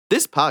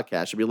This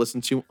podcast should be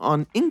listened to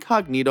on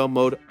incognito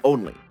mode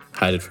only.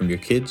 Hide it from your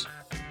kids,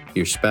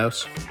 your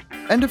spouse,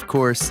 and of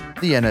course,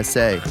 the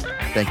NSA.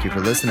 Thank you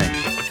for listening.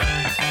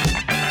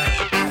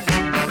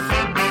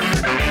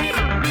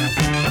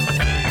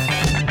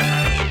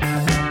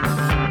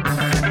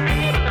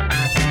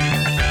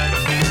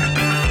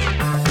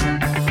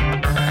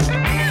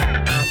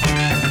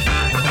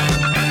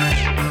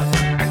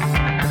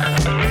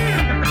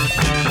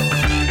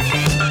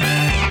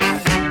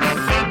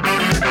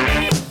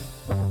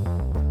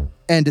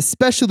 And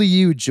especially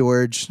you,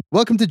 George.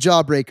 Welcome to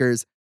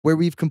Jawbreakers, where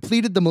we've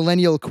completed the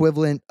millennial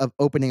equivalent of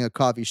opening a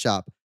coffee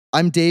shop.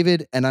 I'm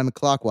David, and I'm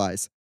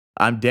clockwise.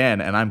 I'm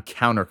Dan, and I'm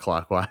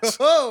counterclockwise.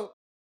 Oh!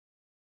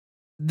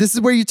 This is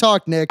where you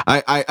talk, Nick. I'm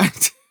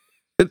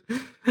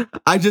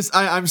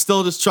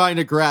still just trying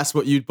to grasp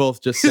what you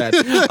both just said.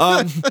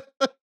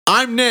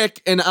 I'm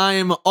Nick, and I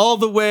am all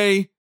the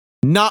way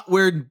not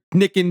where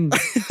Nick and...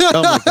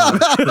 Oh, my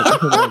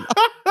God.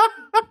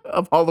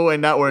 I'm all the way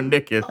not where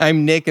Nick is.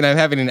 I'm Nick, and I'm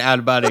having an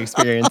out-of-body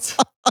experience.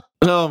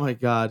 Oh, my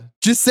God.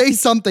 Just say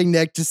something,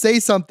 Nick. Just say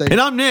something. And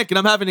I'm Nick, and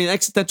I'm having an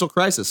existential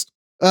crisis.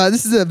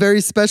 This is a very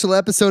special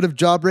episode of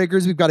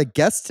Jawbreakers. We've got a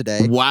guest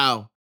today.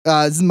 Wow.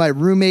 This is my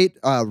roommate,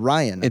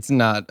 Ryan. It's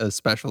not a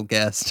special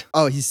guest.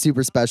 Oh, he's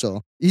super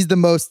special. He's the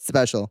most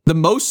special. The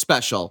most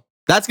special.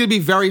 That's going to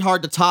be very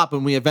hard to top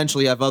when we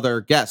eventually have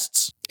other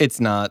guests. It's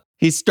not.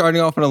 He's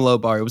starting off on a low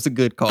bar. It was a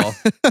good call.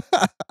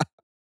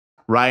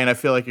 Ryan, I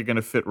feel like you're going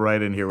to fit right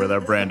in here with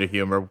our brand of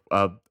humor.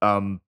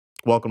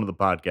 Welcome to the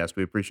podcast.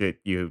 We appreciate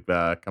you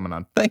coming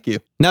on. Thank you.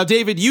 Now,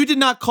 David, you did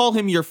not call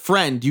him your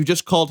friend. You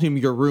just called him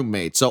your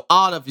roommate. So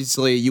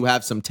obviously you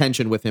have some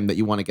tension with him that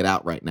you want to get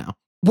out right now.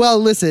 Well,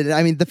 listen,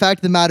 I mean, the fact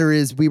of the matter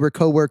is we were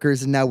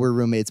coworkers and now we're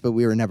roommates, but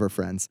we were never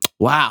friends.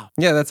 Wow.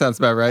 Yeah, that sounds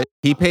about right.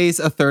 He pays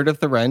a third of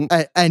the rent.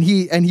 And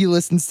he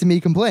listens to me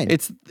complain.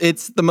 It's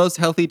the most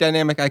healthy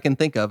dynamic I can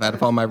think of out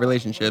of all my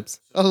relationships.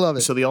 I love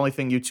it. So the only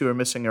thing you two are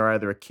missing are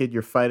either a kid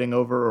you're fighting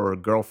over or a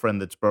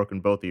girlfriend that's broken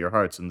both of your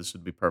hearts, and this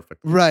would be perfect.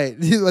 Right.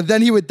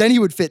 Then he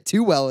would fit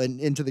too well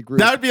into the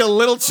group. That would be a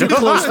little too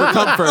close for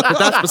comfort, but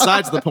that's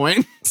besides the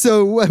point.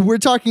 So we're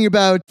talking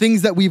about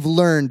things that we've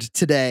learned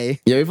today.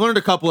 Yeah, we've learned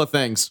a couple of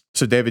things.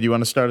 So David, you want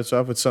to start us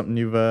off with something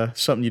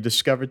you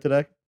discovered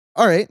today?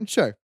 All right,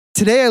 sure.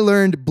 Today I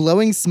learned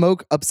blowing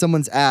smoke up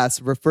someone's ass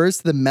refers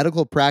to the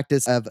medical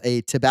practice of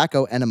a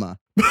tobacco enema.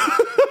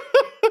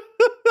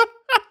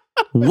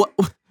 What?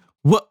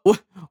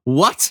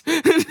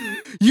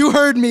 You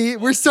heard me.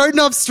 We're starting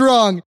off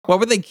strong. What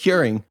were they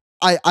curing?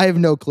 I have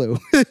no clue.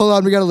 Hold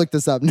on, we gotta look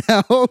this up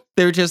now.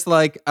 They were just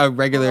like a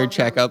regular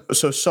checkup.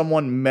 So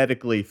someone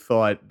medically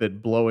thought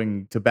that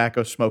blowing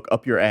tobacco smoke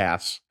up your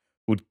ass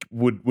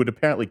would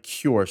apparently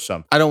cure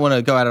something. I don't want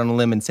to go out on a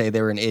limb and say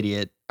they were an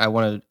idiot. I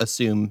want to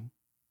assume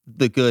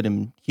the good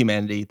in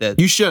humanity that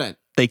You shouldn't.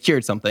 they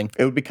cured something.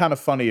 It would be kind of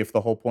funny if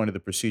the whole point of the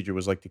procedure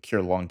was like to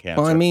cure lung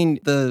cancer. Well, I mean,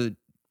 the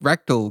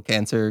rectal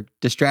cancer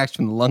distracts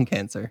from the lung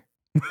cancer.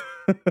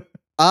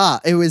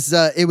 It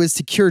was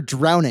to cure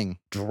drowning.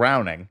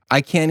 Drowning.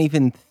 I can't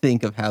even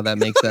think of how that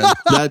makes sense.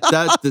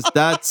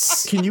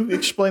 That's Can you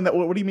explain that?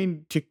 What do you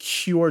mean to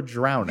cure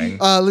drowning?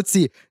 Let's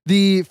see.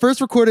 The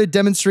first recorded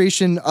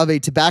demonstration of a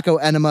tobacco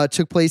enema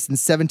took place in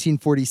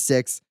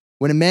 1746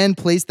 when a man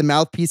placed the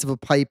mouthpiece of a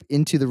pipe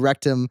into the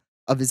rectum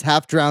of his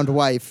half-drowned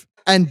wife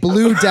and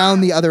blew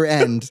down the other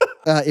end.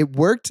 It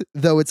worked,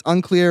 though it's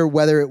unclear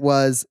whether it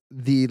was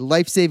the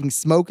life-saving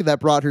smoke that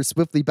brought her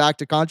swiftly back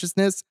to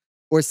consciousness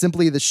or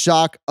simply the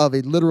shock of a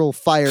literal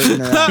fire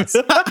in her ass.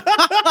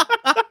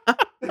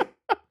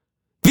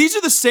 These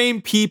are the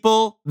same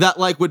people that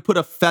like would put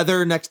a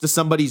feather next to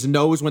somebody's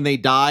nose when they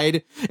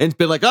died and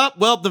be like, oh,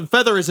 well, the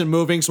feather isn't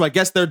moving, so I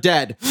guess they're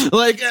dead.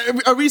 Like,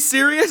 are we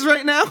serious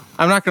right now?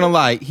 I'm not going to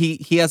lie.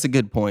 He has a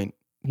good point.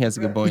 He has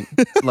a good point.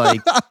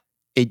 Like,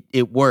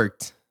 it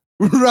worked.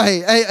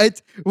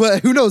 Right. Well,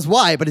 who knows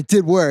why, but it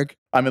did work.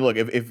 I mean, look,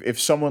 if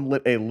someone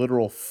lit a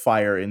literal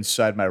fire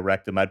inside my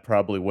rectum, I'd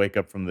probably wake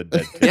up from the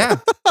dead. Yeah.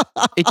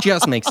 It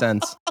just makes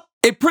sense.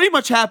 It pretty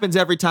much happens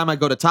every time I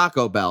go to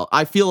Taco Bell.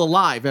 I feel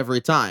alive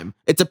every time.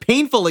 It's a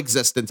painful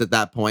existence at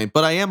that point,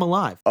 but I am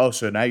alive. Oh,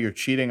 so now you're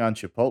cheating on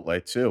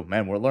Chipotle too.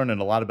 Man, we're learning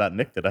a lot about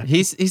Nick today.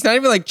 He's not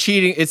even like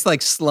cheating. It's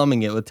like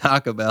slumming it with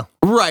Taco Bell.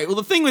 Right. Well,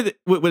 the thing with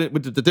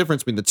the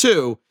difference between the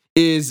two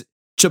is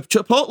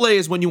Chipotle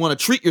is when you want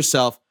to treat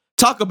yourself.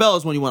 Taco Bell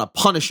is when you want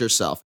to punish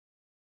yourself.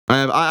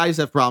 I just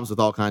have problems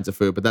with all kinds of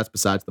food, but that's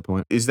besides the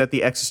point. Is that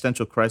the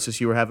existential crisis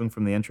you were having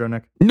from the intro,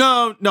 Nick?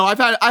 No,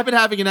 I've been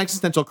having an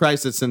existential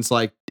crisis since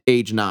like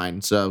age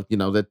 9, so you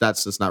know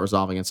that's just not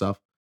resolving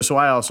itself. So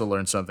I also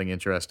learned something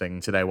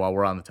interesting today while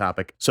we're on the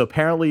topic. So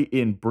apparently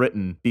in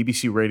Britain,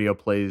 BBC Radio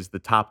plays the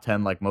top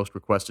 10 like most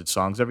requested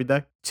songs every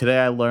day. Today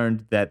I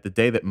learned that the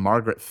day that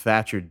Margaret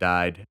Thatcher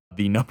died,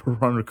 the number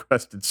 1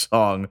 requested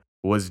song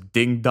was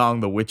Ding Dong,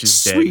 the Witch is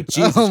Sweet Dead.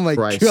 Jesus oh my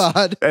Christ.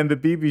 god. And the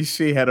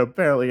BBC had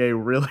apparently a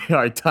really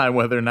hard time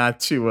whether or not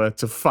to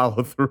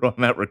follow through on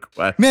that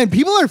request. Man,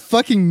 people are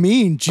fucking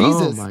mean.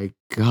 Jesus. Oh my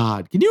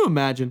God. Can you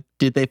imagine?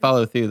 Did they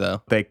follow through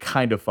though? They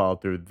kind of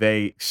followed through.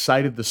 They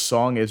cited the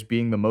song as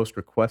being the most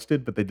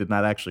requested, but they did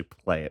not actually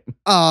play it.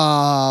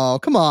 Oh,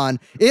 come on.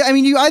 I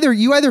mean, you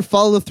either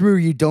follow through or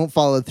you don't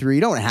follow through.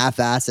 You don't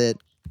half-ass it.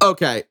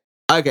 Okay.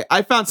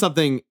 I found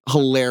something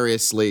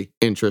hilariously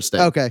interesting.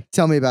 Okay,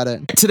 tell me about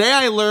it. Today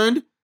I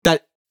learned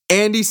that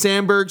Andy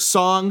Samberg's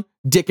song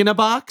Dick in a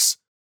Box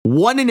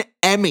won an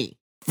Emmy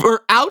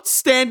for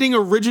Outstanding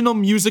Original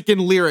Music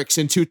and Lyrics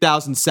in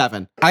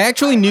 2007. I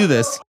actually knew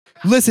this.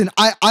 Listen,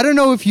 I don't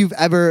know if you've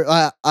ever,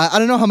 I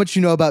don't know how much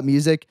you know about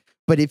music,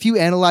 but if you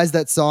analyze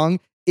that song,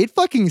 it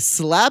fucking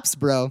slaps,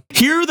 bro.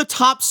 Here are the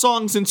top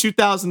songs in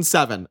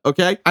 2007,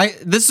 okay?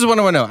 This is what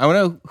I want to know. I want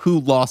to know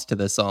who lost to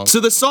this song. So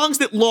the songs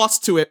that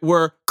lost to it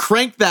were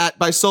Crank That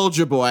by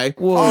Soulja Boy,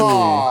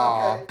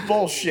 Oh,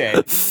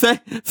 bullshit.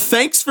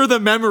 Thanks for the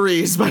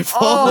Memories by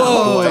Fall Out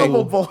Oh, Boy,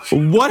 double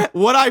bullshit.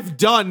 What I've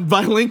Done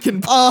by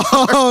Linkin Park,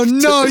 Oh,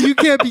 no, you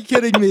can't be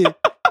kidding me.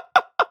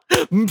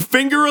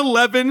 Finger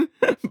 11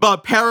 by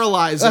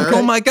Paralyzer,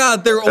 Oh my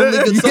God, they're only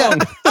good Yeah.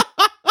 songs.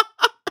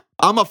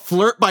 I'm a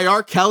Flirt by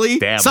R. Kelly.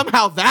 Damn.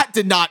 Somehow that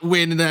did not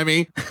win an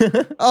Emmy.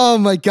 Oh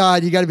my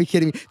God, you gotta be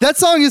kidding me. That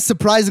song is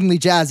surprisingly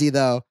jazzy,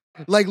 though.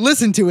 Like,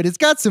 listen to it. It's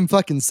got some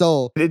fucking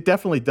soul. It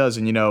definitely does,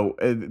 and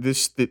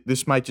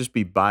this might just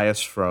be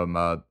bias from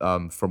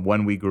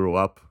when we grew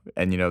up,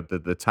 and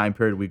the time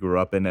period we grew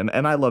up in,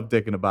 and I love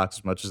Dick in a Box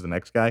as much as the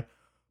next guy,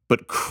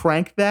 but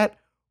Crank That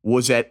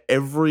was at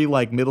every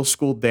like middle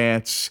school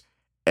dance,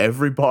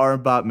 every bar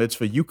and bat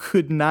mitzvah. You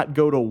could not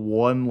go to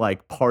one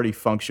like party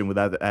function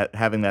without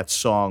having that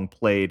song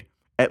played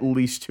at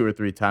least 2 or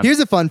 3 times.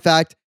 Here's a fun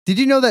fact. Did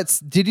you know that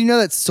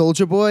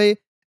Soulja Boy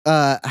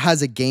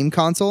has a game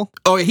console?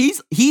 Oh,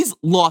 he's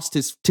lost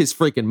his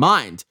freaking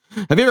mind.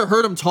 Have you ever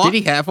heard him talk? Did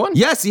he have one?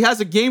 Yes, he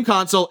has a game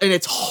console, and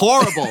it's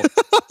horrible.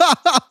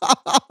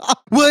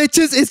 Well, it's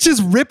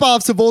just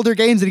rip-offs of older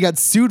games and he got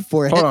sued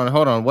for it.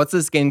 Hold on. What's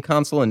this game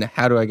console and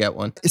how do I get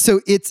one?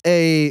 So it's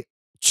a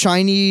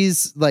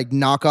Chinese like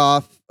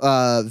knockoff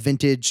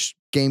vintage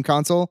game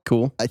console.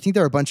 Cool. I think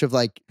there are a bunch of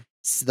like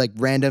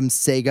random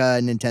Sega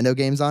and Nintendo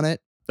games on it.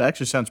 That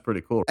actually sounds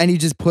pretty cool. And he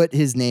just put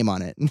his name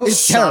on it. It's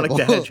Sonic terrible.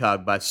 the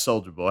Hedgehog by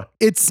Soulja Boy.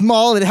 It's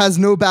small. It has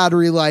no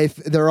battery life.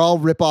 They're all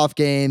rip-off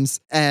games.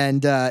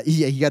 And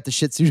he got the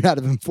shit suit out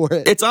of him for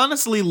it. It's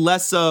honestly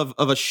less of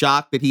a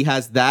shock that he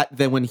has that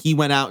than when he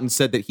went out and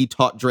said that he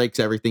taught Drake's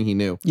everything he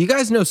knew. You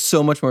guys know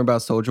so much more about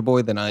Soulja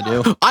Boy than I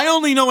do. I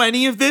only know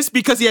any of this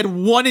because he had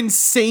one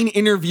insane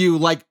interview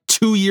like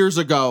 2 years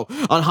ago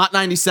on Hot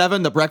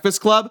 97, The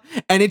Breakfast Club,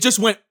 and it just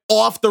went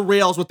off the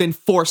rails within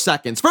 4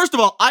 seconds. First of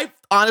all, I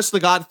honestly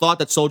God thought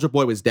that Soulja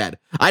Boy was dead.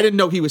 I didn't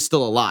know he was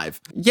still alive.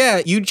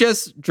 Yeah, you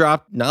just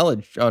dropped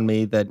knowledge on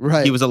me that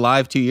Right. he was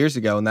alive 2 years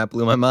ago, and that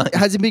blew my mind.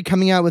 Has he been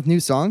coming out with new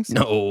songs?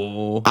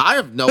 No. I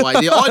have no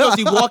idea. All I know is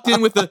he walked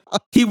in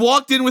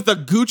with a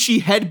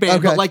Gucci headband,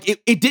 Okay. but like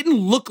it didn't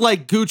look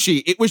like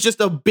Gucci. It was just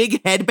a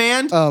big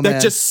headband Oh, that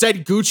man. just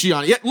said Gucci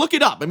on it. Yeah, look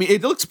it up. I mean,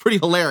 it looks pretty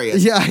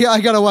hilarious. Yeah,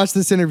 I gotta watch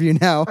this interview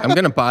now. I'm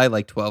going to buy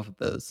like 12 of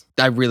those.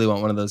 I really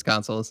want one of those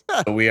consoles.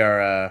 So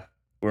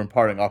we're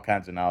imparting all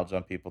kinds of knowledge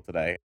on people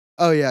today.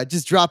 Oh yeah,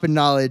 just dropping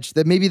knowledge.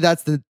 That maybe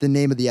that's the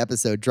name of the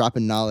episode.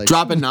 Dropping knowledge.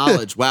 Dropping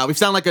knowledge. Wow, we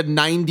sound like a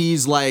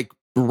 90s like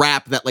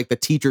rap that like the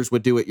teachers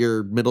would do at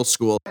your middle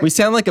school. We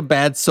sound like a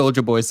bad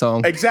Soulja Boy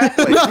song.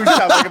 Exactly. You sound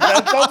like a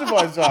bad Soulja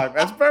Boy song.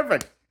 That's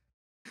perfect.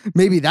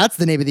 Maybe that's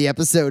the name of the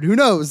episode. Who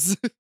knows?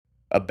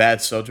 A bad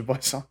Soulja Boy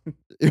song.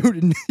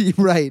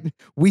 Right.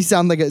 We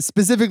sound like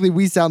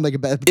we sound like a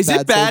bad. Is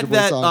it bad Soulja Boy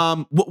that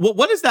song.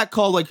 what is that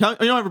called? Like,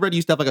 everybody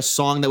used to have like a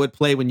song that would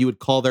play when you would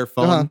call their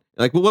phone. Uh-huh.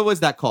 Like, what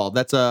was that called?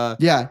 That's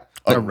Yeah.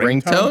 A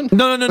ringtone?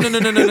 No. When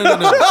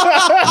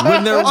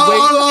they're waiting.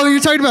 Oh, you're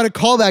talking about a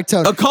callback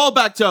tone. A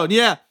callback tone,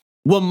 yeah.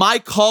 Well, my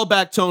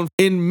callback tone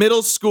in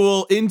middle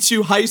school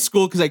into high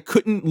school because I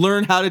couldn't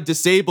learn how to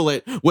disable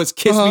it was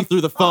 "Kiss Me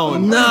Through the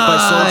Phone" by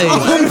Soulja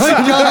Oh my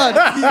god.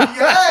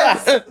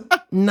 Yes.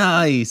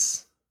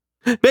 Nice.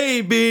 Boy.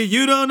 Baby,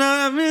 you don't know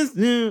I miss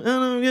you. I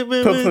don't get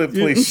with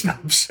you. Please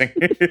stop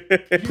singing.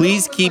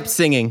 Please keep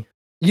singing.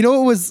 You know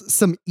what was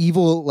some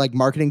evil like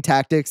marketing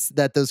tactics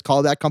that those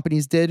callback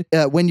companies did?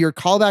 When your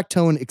callback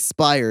tone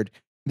expired,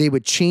 they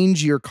would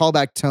change your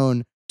callback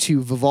tone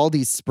to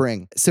Vivaldi's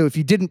Spring. So if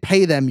you didn't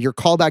pay them, your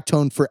callback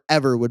tone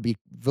forever would be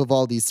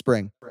Vivaldi's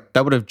Spring.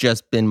 That would have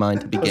just been mine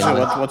to begin So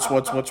with.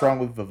 what's wrong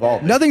with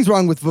Vivaldi? Nothing's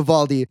wrong with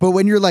Vivaldi, but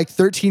when you're like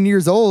 13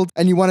 years old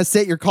and you want to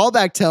set your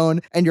callback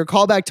tone and your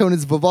callback tone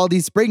is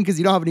Vivaldi's Spring because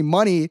you don't have any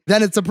money,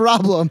 then it's a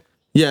problem.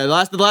 Yeah,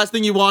 the last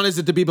thing you want is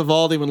it to be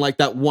Vivaldi when like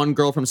that one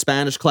girl from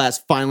Spanish class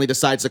finally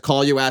decides to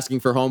call you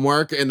asking for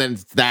homework, and then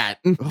it's that.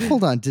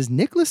 Hold on, does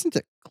Nick listen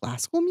to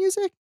classical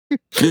music?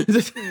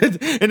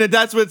 And then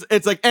that's what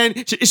it's like.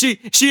 And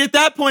she at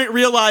that point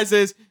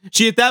realizes,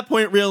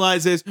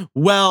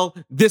 well,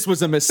 this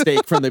was a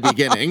mistake from the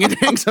beginning, and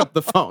hangs up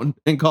the phone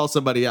and calls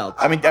somebody else.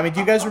 I mean, do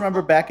you guys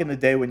remember back in the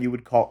day when you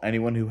would call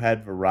anyone who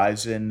had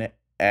Verizon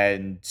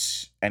and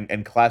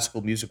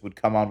classical music would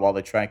come on while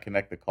they try and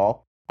connect the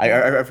call?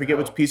 I forget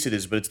which piece it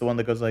is, but it's the one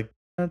that goes like.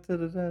 Yeah,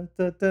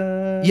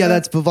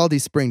 that's Vivaldi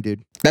Spring,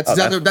 dude. That's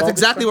that's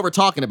exactly what we're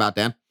talking about,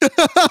 Dan.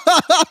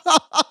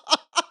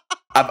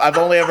 I've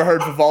only ever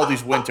heard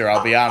Vivaldi's Winter,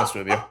 I'll be honest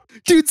with you.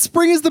 Dude,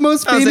 Spring is the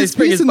most I would say famous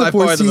Spring piece is in the by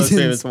Four far the most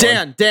Seasons. famous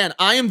one. Dan,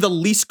 I am the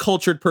least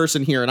cultured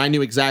person here, and I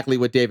knew exactly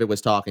what David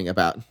was talking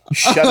about.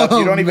 Shut up,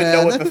 you don't even know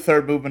man. what the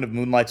third movement of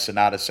Moonlight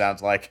Sonata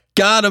sounds like.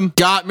 Got him.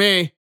 Got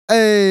me.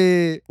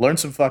 Hey. Learn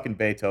some fucking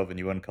Beethoven,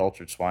 you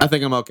uncultured swine. I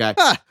think I'm okay.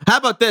 How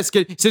about this?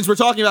 Since we're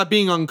talking about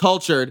being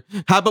uncultured,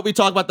 how about we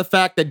talk about the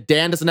fact that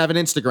Dan doesn't have an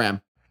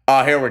Instagram?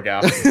 Oh, here we go.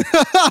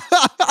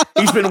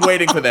 He's been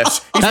waiting for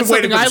this. That's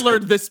something I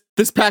learned this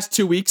past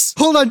 2 weeks.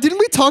 Hold on, didn't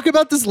we talk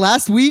about this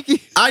last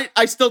week?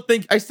 I still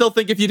think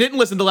if you didn't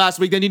listen to last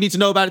week, then you need to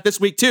know about it this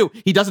week too.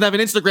 He doesn't have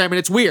an Instagram, and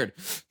it's weird.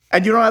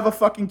 And you don't have a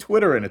fucking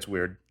Twitter, and it's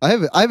weird. I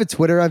have a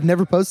Twitter. I've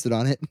never posted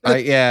on it.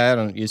 I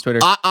don't use Twitter.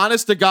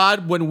 Honest to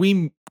God, when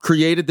we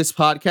created this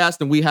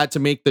podcast and we had to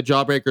make the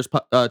Jawbreakers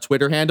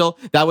Twitter handle,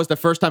 that was the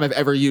first time I've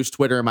ever used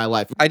Twitter in my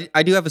life.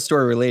 I do have a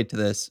story related to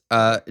this.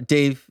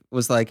 Dave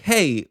was like,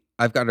 "Hey,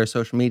 I've got our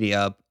social media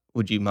up.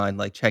 Would you mind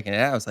like checking it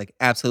out?" I was like,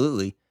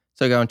 "Absolutely."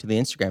 So I go onto the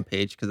Instagram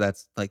page because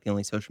that's like the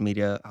only social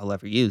media I'll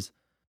ever use.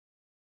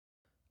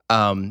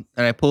 And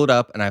I pulled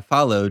up and I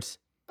followed,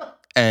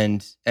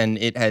 and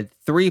it had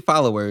 3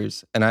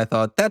 followers, and I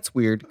thought that's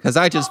weird because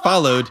I just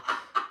followed,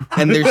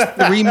 and there's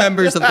 3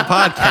 members of the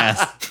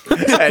podcast.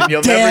 And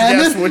you'll Dan.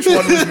 never guess which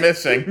one was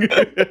missing.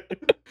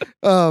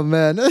 Oh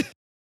man.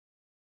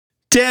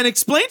 Dan,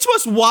 explain to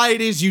us why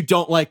it is you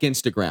don't like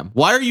Instagram.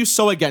 Why are you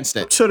so against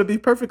it? So to be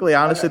perfectly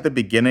honest, at the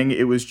beginning,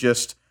 it was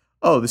just,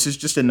 oh, this is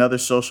just another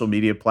social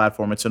media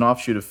platform. It's an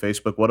offshoot of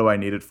Facebook. What do I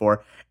need it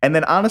for? And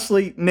then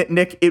honestly,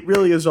 Nick, it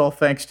really is all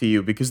thanks to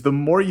you, because the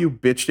more you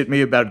bitched at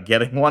me about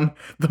getting one,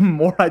 the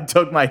more I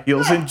dug my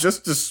heels in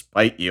just to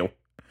spite you.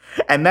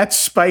 And that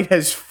spite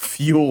has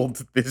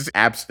fueled this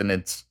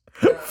abstinence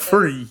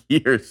for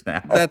years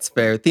now. That's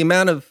fair. The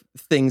amount of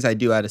things I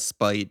do out of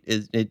spite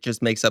it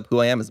just makes up who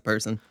I am as a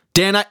person.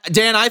 Dan,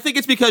 I think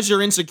it's because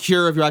you're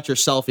insecure about your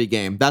selfie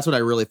game. That's what I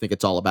really think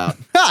it's all about.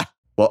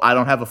 Well, I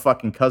don't have a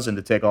fucking cousin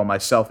to take all my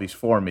selfies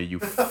for me, you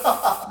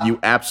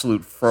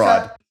absolute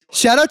fraud.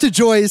 Shout out to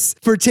Joyce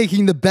for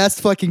taking the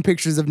best fucking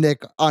pictures of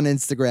Nick on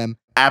Instagram.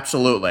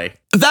 Absolutely.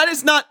 That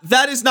is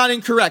not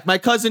incorrect. My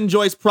cousin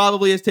Joyce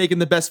probably has taken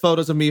the best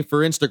photos of me for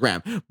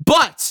Instagram.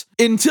 But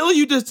until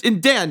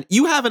and Dan,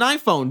 you have an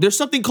iPhone. There's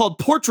something called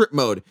portrait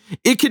mode.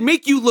 It can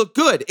make you look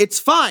good. It's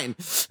fine.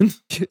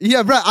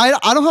 Yeah, right.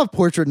 I don't have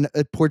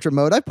portrait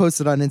mode. I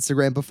posted on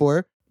Instagram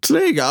before. So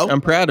there you go.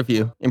 I'm proud of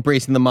you,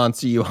 embracing the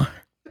monster you are.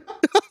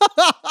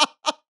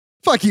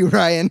 Fuck you,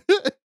 Ryan.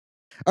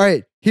 All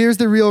right, here's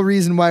the real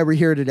reason why we're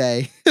here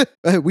today.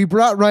 We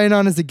brought Ryan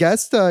on as a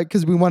guest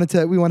because we wanted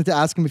to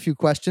ask him a few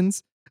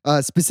questions.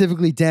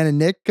 Specifically, Dan and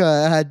Nick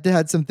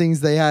had some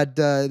things they had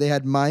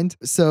in mind.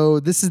 So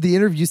this is the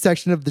interview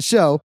section of the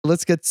show.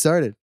 Let's get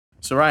started.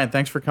 So Ryan,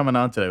 thanks for coming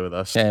on today with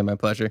us. Yeah, my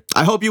pleasure.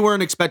 I hope you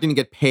weren't expecting to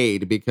get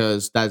paid,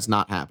 because that's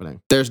not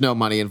happening. There's no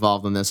money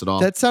involved in this at all.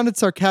 That sounded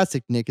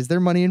sarcastic, Nick. Is there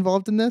money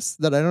involved in this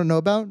that I don't know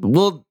about?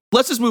 Well,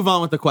 let's just move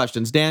on with the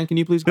questions. Dan, can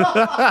you please go?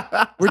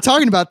 We're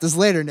talking about this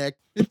later, Nick.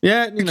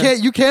 Yeah,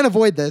 You can't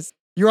avoid this.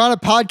 You're on a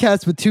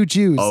podcast with 2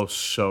 Jews. Oh,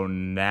 so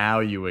now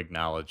you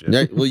acknowledge it.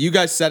 Yeah, well, you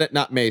guys said it,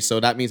 not me, so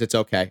that means it's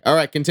okay. All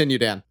right, continue,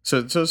 Dan.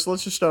 So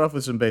let's just start off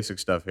with some basic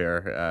stuff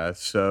here.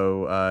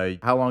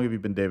 How long have you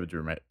been David's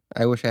roommate?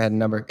 I wish I had a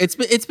number. It's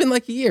been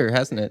like a year,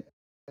 hasn't it?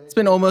 It's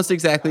been almost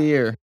exactly a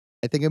year.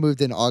 I think I moved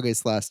in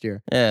August last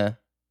year. Yeah.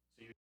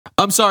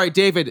 I'm sorry,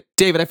 David,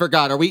 I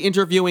forgot. Are we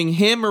interviewing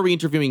him or are we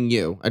interviewing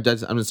you? I'm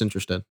just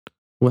interested.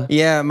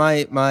 Yeah,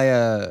 my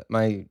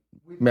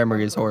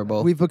memory is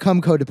horrible. We've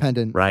become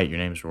codependent. Right, your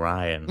name's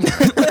Ryan.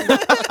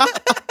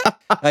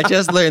 I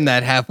just learned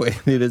that halfway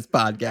through this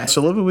podcast.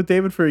 So living with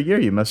David for a year,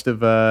 you must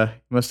have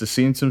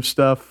seen some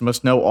stuff.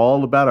 Must know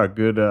all about our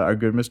good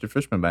Mr.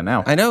 Fishman by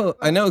now. I know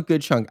a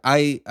good chunk.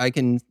 I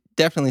can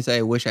definitely say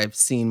I wish I've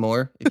seen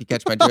more, if you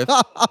catch my drift.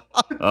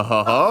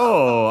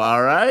 Oh,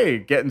 all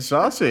right, getting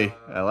saucy.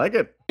 I like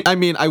it. I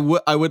mean, I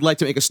would like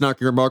to make a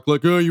snarky remark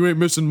like, oh, you ain't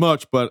missing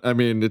much, but I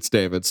mean, it's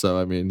David, so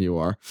I mean, you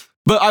are.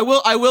 But I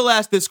will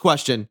ask this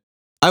question.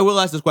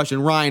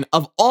 Ryan,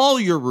 of all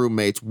your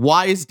roommates,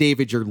 why is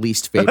David your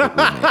least favorite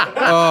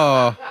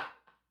roommate?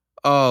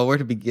 Oh, where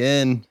to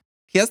begin?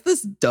 He has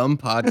this dumb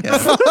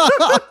podcast.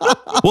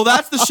 Well,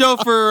 that's the show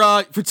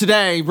for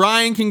today.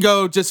 Ryan can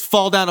go just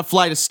fall down a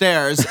flight of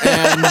stairs,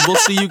 and we'll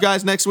see you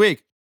guys next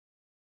week.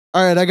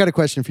 All right, I got a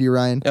question for you,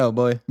 Ryan. Oh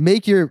boy.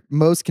 Make your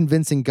most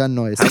convincing gun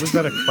noise. How is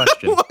that a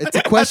question? It's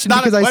a question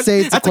That's not because a I say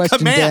it's a that's a question,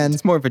 command. Dan.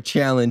 It's more of a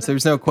challenge.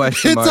 There's no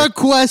question It's mark. a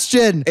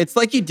question. It's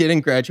like you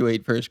didn't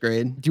graduate first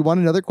grade. Do you want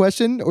another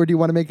question or do you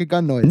want to make a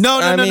gun noise? No,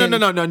 I no, no, mean- no,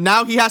 no, no, no.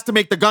 Now he has to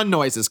make the gun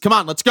noises. Come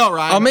on, let's go,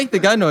 Ryan. I'll make the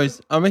gun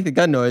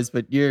noise,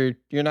 but you're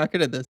not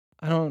good at this.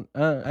 I don't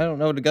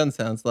know what a gun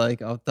sounds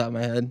like off the top of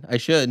my head. I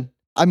should.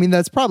 I mean,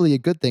 that's probably a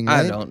good thing,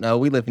 right? I don't know.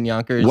 We live in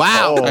Yonkers.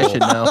 Wow. I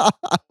should know.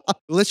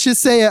 Let's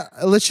just say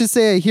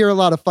I hear a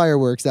lot of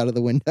fireworks out of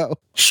the window.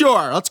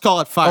 Sure, let's call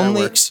it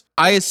fireworks.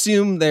 I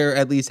assume they're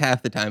at least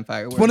half the time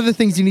fireworks. One of the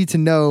things you need to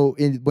know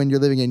when you're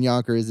living in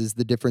Yonkers is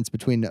the difference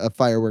between a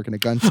firework and a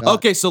gunshot.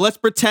 Okay, so let's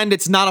pretend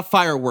it's not a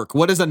firework.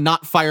 What does a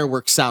not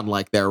firework sound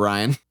like there,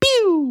 Ryan?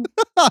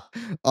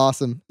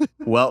 Awesome.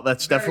 Well,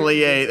 that's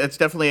definitely a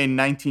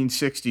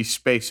 1960s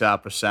space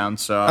opera sound.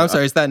 So I'm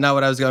sorry, is that not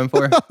what I was going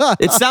for?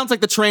 It sounds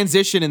like the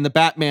transition in the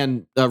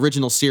Batman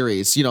original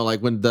series, you know,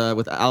 like when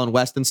with Alan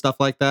West and stuff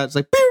like that. It's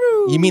like,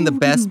 You mean the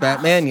best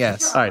Batman?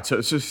 Yes. All right,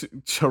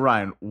 so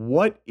Ryan,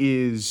 what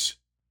is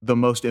the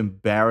most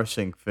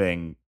embarrassing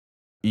thing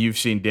you've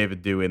seen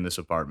David do in this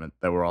apartment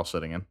that we're all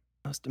sitting in?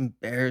 Most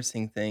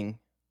embarrassing thing.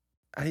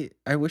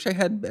 I wish I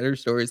had better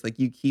stories like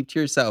you keep to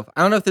yourself.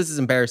 I don't know if this is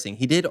embarrassing.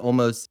 He did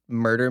almost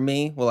murder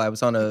me while I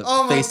was on a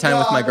Oh my FaceTime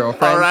with my God.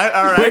 girlfriend. All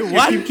right. Wait,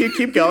 what?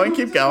 Keep going.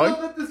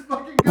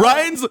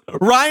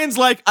 Ryan's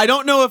like, I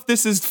don't know if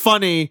this is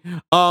funny,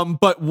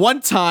 but one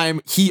time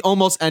he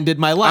almost ended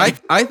my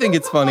life. I think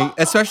it's funny,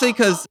 especially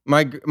because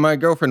my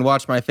girlfriend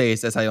watched my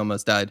face as I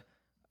almost died.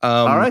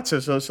 All right, so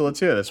let's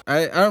hear this.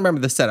 I don't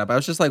remember the setup. I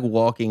was just like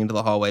walking into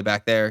the hallway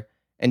back there,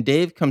 and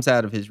Dave comes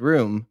out of his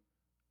room,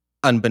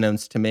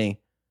 unbeknownst to me.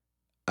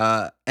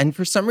 And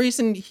for some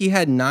reason, he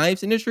had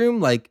knives in his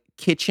room, like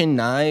kitchen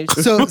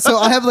knives. So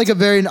I have like a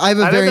very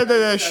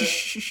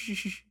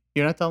Shh.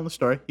 You're not telling the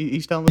story.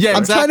 He's telling the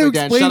Yeah, story. I'm trying to Exactly,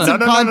 Dan. explain Shut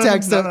some up.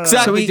 context. No.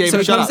 Exactly,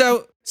 David, shut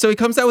up. So he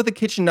comes out with a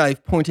kitchen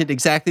knife pointed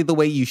exactly the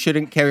way you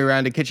shouldn't carry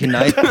around a kitchen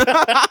knife.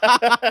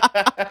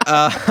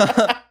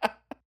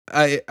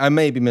 I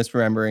may be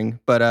misremembering,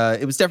 but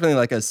it was definitely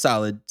like a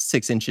solid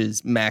 6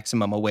 inches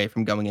maximum away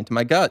from going into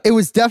my gut. It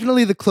was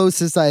definitely the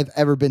closest I've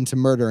ever been to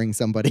murdering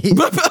somebody.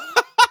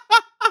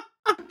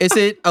 Is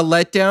it a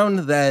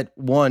letdown that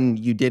 1,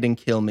 you didn't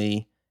kill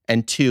me,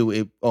 and 2,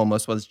 it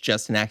almost was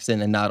just an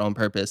accident and not on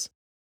purpose?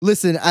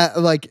 Listen,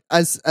 like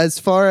as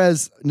far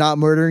as not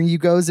murdering you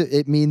goes,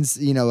 it means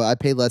I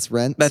pay less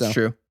rent. That's so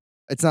true.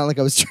 It's not like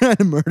I was trying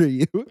to murder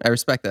you. I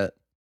respect that.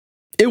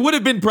 It would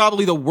have been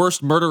probably the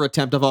worst murder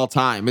attempt of all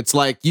time. It's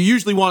like you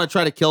usually want to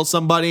try to kill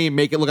somebody and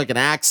make it look like an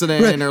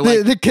accident, Right. or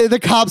like The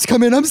cops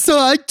come in. I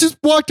just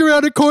walked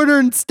around a corner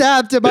and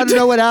stabbed him. I don't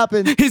know what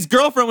happened. his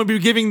girlfriend would be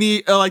giving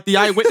the the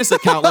eyewitness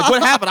account. Like,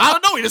 what happened? I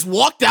don't know. He just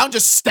walked down,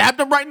 just stabbed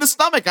him right in the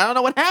stomach. I don't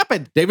know what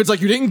happened. David's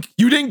like, you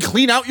didn't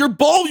clean out your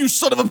bowl, you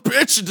son of a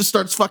bitch, and just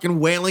starts fucking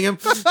wailing him.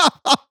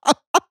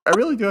 I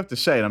really do have to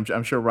say, and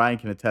I'm sure Ryan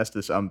can attest to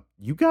this.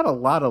 You got a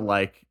lot of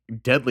like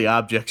deadly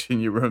objects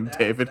in your room,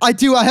 David. I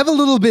do. I have a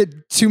little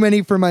bit too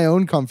many for my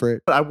own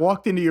comfort. I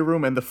walked into your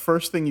room, and the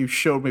first thing you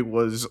showed me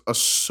was a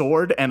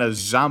sword and a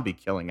zombie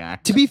killing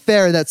axe. To be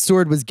fair, that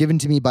sword was given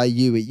to me by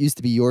you. It used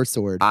to be your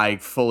sword. I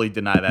fully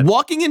deny that.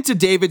 Walking into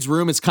David's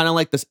room is kind of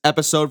like this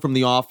episode from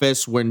The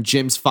Office when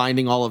Jim's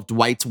finding all of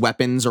Dwight's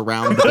weapons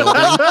around the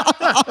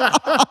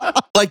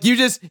building. Like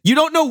you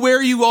don't know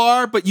where you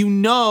are, but you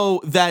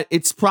know that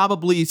it's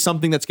probably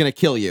something that's going to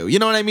kill you. You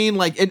know what I mean?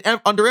 Like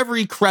under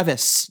every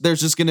crevice,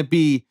 there's just going to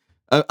be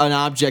an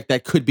object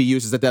that could be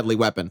used as a deadly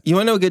weapon. You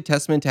want to know a good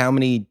testament to how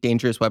many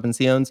dangerous weapons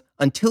he owns?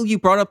 Until you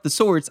brought up the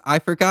swords, I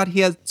forgot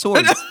he has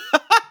swords.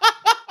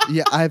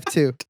 Yeah, I have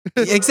two.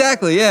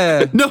 Exactly,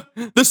 yeah. No,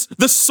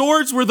 the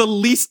swords were the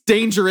least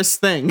dangerous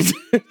thing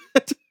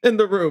in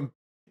the room.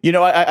 You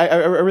know, I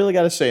really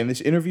got to say, and this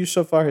interview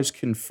so far has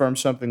confirmed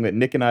something that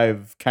Nick and I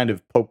have kind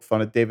of poked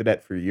fun at David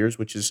at for years,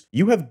 which is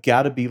you have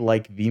got to be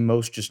like the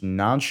most just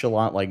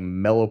nonchalant, like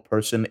mellow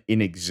person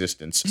in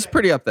existence. He's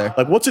pretty up there.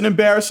 Like, what's an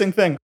embarrassing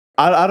thing?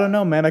 I don't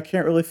know, man. I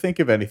can't really think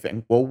of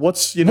anything. Well,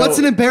 what's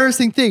an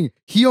embarrassing thing?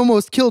 He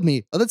almost killed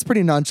me. Oh, that's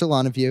pretty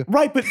nonchalant of you.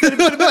 Right, but it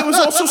was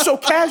also so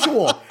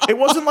casual. It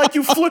wasn't like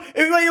you flew.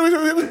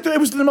 It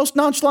was the most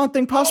nonchalant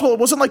thing possible. It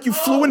wasn't like you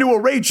flew into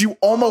a rage. You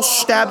almost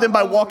stabbed him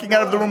by walking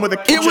out of the room with a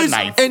kitchen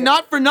knife. And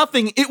not for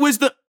nothing, it was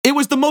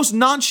the most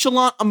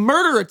nonchalant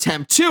murder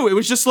attempt too. It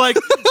was just like,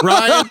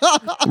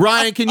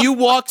 Ryan, can you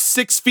walk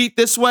 6 feet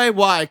this way?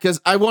 Why?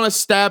 Because I want to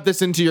stab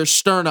this into your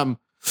sternum.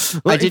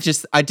 I did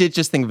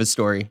just think of a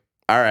story.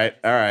 All right.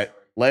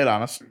 Lay it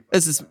on us.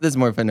 This is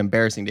more of an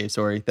embarrassing Dave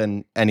story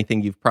than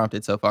anything you've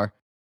prompted so far.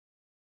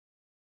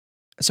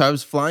 So I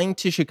was flying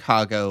to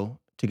Chicago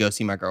to go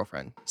see my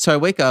girlfriend. So I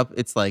wake up,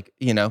 it's like,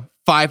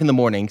 5 in the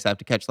morning because I have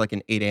to catch like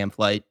an 8 a.m.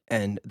 flight,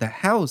 and the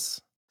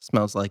house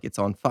smells like it's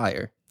on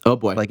fire. Oh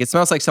boy. Like it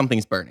smells like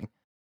something's burning.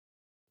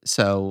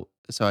 So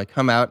I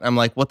come out, I'm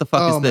like, what the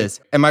fuck Oh is my- this?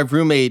 And my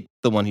roommate,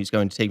 the one who's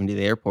going to take me to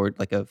the airport,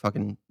 like a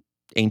fucking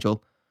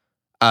angel,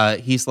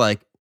 he's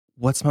like,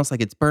 what smells like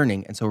it's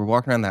burning? And so we're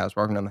walking around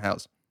the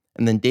house, and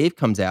And then Dave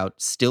comes out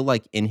still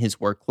like in his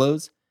work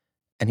clothes.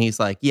 And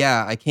he's like,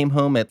 yeah, I came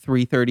home at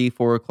 3:30,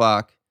 4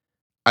 o'clock.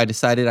 I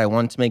decided I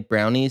wanted to make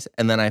brownies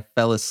and then I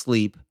fell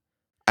asleep.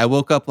 I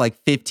woke up like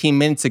 15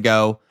 minutes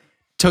ago,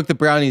 took the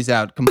brownies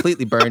out,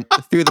 completely burnt,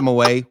 threw them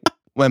away,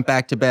 went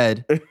back to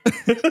bed.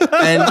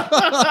 And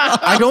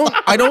I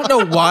don't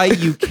know why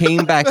you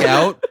came back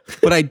out,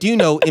 but I do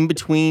know in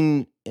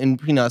between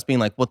us being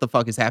like, what the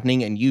fuck is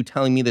happening? And you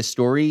telling me this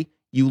story,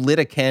 you lit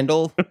a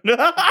candle.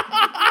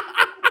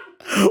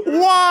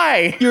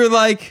 Why? You're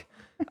like,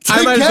 To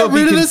I might as get well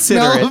be rid of the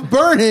smell considerate. of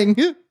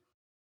burning.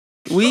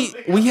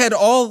 We had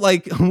all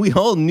like, we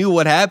all knew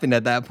what happened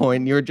at that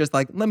point. And you were just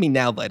like, let me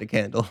now light a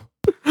candle.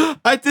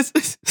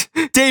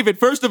 David,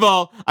 first of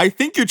all, I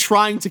think you're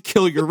trying to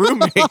kill your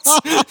roommates.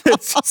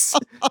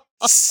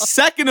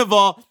 Second of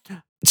all,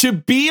 to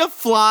be a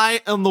fly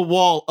on the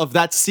wall of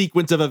that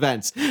sequence of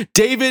events,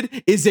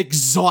 David is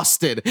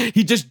exhausted.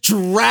 He just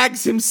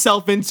drags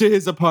himself into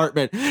his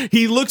apartment.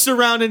 He looks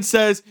around and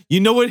says,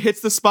 you know what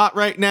hits the spot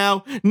right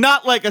now?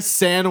 Not like a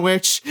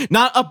sandwich,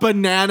 not a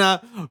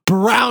banana,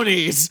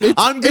 brownies.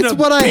 I'm gonna it's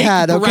what I bake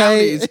had,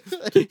 okay?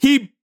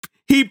 brownies.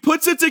 He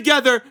puts it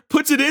together,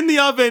 puts it in the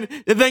oven,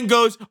 and then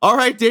goes, all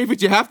right,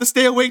 David, you have to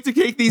stay awake to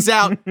take these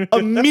out.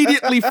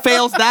 Immediately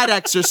fails that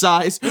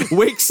exercise,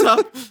 wakes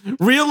up,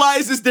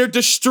 realizes they're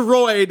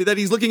destroyed, that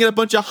he's looking at a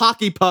bunch of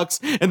hockey pucks,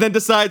 and then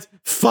decides,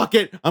 fuck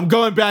it, I'm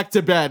going back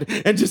to bed,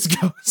 and just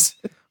goes.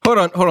 Hold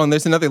on.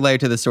 There's another layer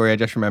to the story I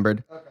just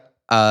remembered.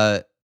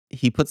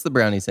 He puts the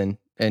brownies in,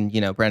 and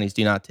brownies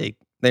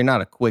they're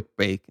not a quick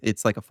bake.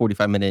 It's like a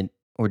 45-minute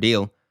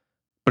ordeal,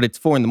 but it's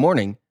 4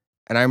 a.m.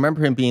 And I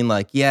remember him being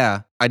like,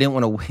 yeah, I didn't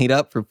want to wait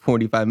up for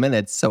 45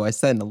 minutes, so I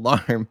set an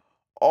alarm.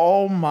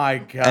 Oh my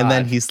God. And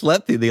then he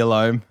slept through the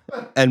alarm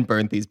and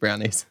burned these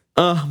brownies.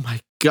 Oh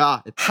my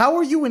God. How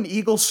are you an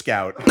Eagle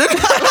Scout?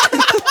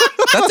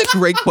 That's a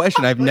great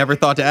question I've never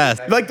thought to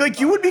ask.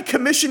 Like you would be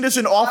commissioned as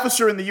an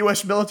officer in the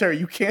U.S. military.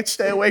 You can't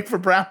stay awake for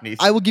brownies.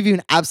 I will give you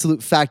an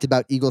absolute fact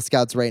about Eagle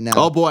Scouts right now.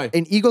 Oh boy.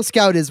 An Eagle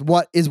Scout is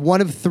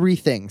one of 3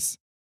 things.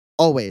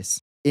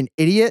 Always. An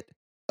idiot,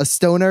 a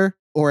stoner,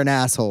 or an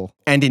asshole.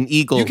 And an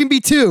eagle. You can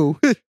be 2,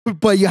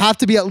 but you have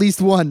to be at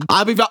least 1.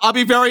 I'll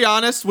be very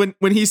honest. When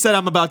he said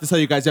I'm about to tell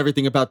you guys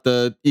everything about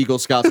the Eagle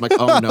Scouts, I'm like,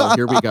 oh no,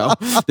 here we go.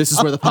 This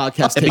is where the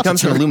podcast It takes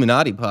becomes a an turn.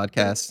 Illuminati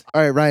podcast.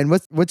 All right, Ryan,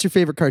 what's your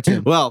favorite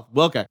cartoon? Well,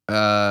 okay.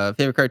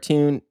 Favorite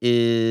cartoon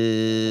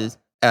is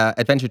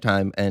Adventure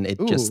Time, and it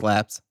Ooh. just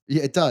slaps.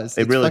 Yeah, it does.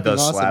 It It's really fucking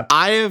does awesome. slap.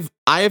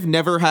 I have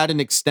never had an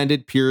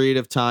extended period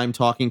of time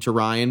talking to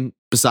Ryan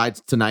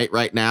besides tonight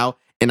right now.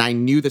 And I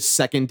knew the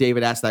second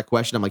David asked that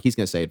question, I'm like, he's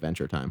going to say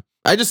Adventure Time.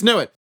 I just knew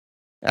it.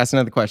 Ask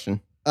another question.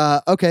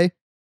 Okay.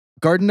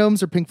 Garden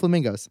gnomes or pink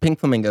flamingos? Pink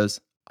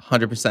flamingos,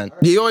 100%.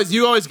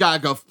 You always got to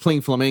go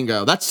pink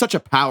flamingo. That's such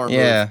a power move.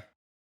 Yeah.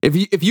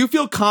 If you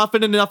feel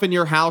confident enough in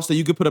your house that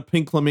you could put a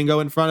pink flamingo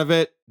in front of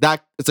it,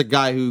 it's a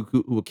guy who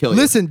will kill you.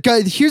 Listen,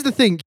 guys, here's the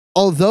thing.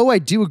 Although I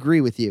do agree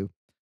with you,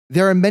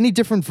 there are many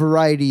different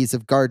varieties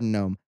of garden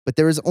gnome, but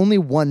there is only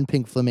one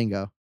pink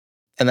flamingo.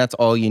 And that's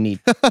all you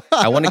need.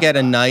 I want to get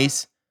a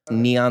nice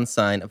neon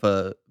sign of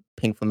a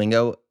pink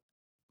flamingo,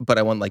 but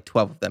I want like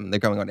 12 of them. They're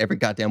going on every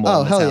goddamn wall Oh,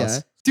 in this hell house.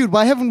 yeah. Dude,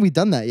 why haven't we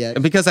done that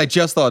yet? Because I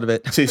just thought of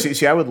it.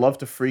 See, I would love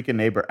to freak a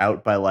neighbor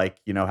out by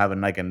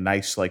having like a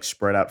nice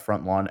spread out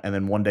front lawn, and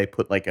then one day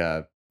put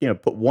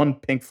put one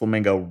pink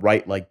flamingo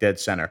right dead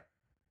center,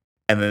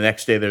 and the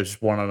next day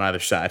there's one on either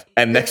side,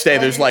 and next day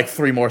there's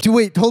 3 more.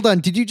 Wait, hold on.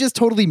 Did you just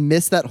totally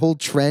miss that whole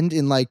trend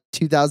in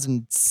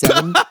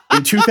 2007?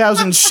 In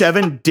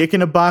 2007, Dick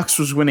in a Box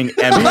was winning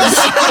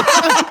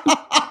Emmys.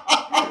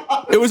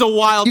 It was a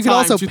wild You could time.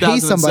 also pay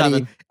 2007.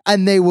 somebody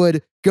and they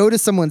would go to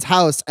someone's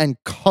house and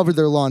cover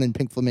their lawn in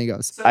pink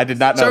flamingos. I did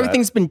not know So that.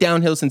 everything's been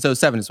downhill since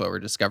 07 is what we're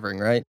discovering,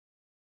 right?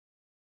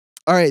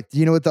 All right, do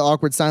you know what the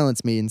awkward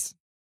silence means?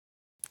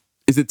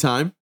 Is it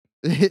time?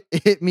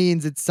 It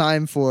means it's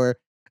time for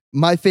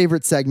my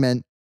favorite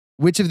segment.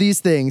 Which of these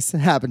things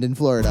happened in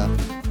Florida?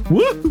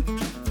 Woo!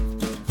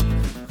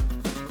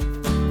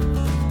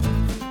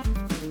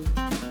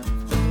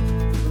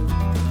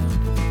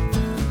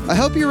 I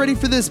hope you're ready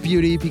for this,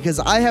 beauty, because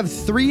I have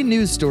 3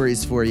 news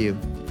stories for you.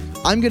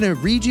 I'm going to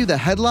read you the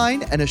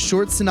headline and a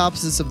short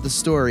synopsis of the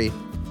story,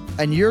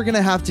 and you're going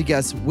to have to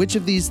guess which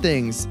of these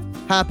things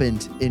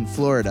happened in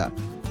Florida.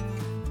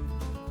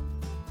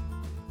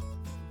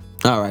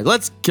 All right,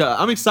 let's go.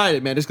 I'm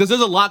excited, man, just because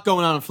there's a lot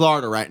going on in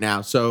Florida right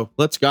now. So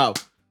let's go.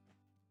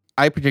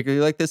 I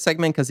particularly like this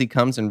segment because he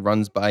comes and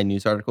runs by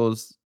news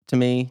articles to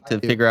me to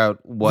do. figure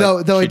out what.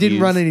 Though I should didn't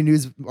use. run any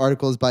news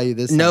articles by you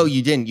this No, time.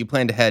 you didn't. You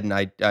planned ahead, and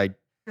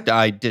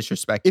I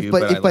disrespect you. If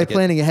but I by like it.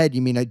 planning ahead,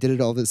 you mean I did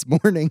it all this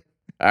morning.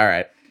 All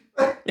right.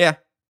 Yeah.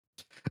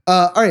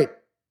 All right,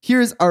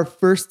 here's our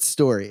first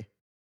story.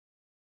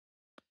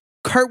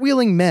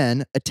 Cartwheeling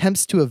man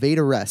attempts to evade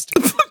arrest.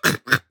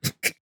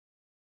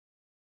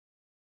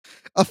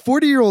 A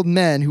 40-year-old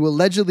man who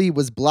allegedly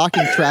was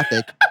blocking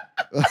traffic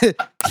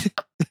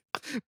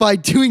by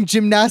doing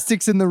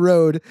gymnastics in the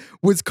road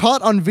was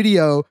caught on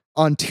video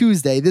on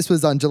Tuesday. This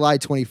was on July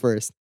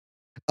 21st.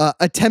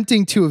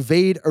 attempting to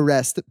evade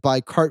arrest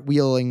by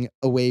cartwheeling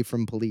away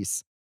from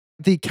police.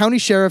 The county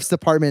sheriff's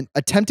department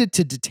attempted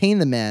to detain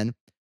the man,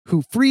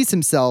 who frees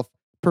himself,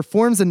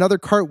 performs another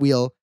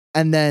cartwheel,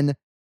 and then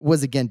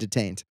was again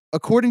detained.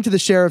 According to the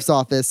sheriff's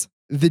office,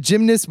 the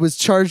gymnast was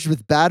charged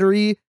with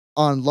battery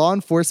on law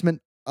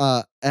enforcement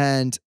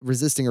and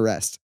resisting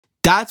arrest.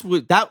 That's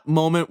what that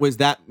moment was,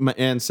 that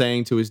man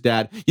saying to his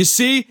dad, "You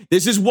see,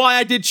 this is why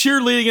I did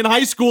cheerleading in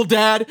high school,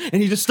 Dad."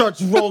 And he just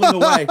starts rolling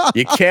away.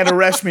 You can't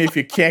arrest me if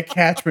you can't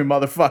catch me,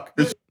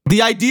 motherfuckers.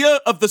 The idea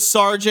of the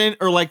sergeant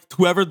or like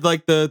whoever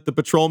like the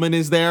patrolman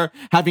is there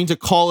having to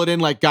call it in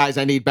like, "Guys,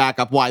 I need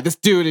backup." Why? This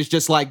dude is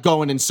just like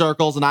going in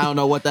circles and I don't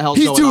know what the hell's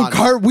He's going doing on.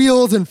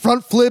 cartwheels and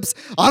front flips.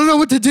 I don't know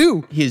what to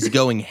do. He's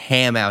going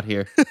ham out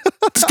here.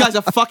 This guy's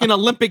a fucking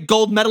Olympic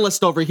gold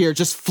medalist over here,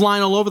 just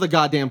flying all over the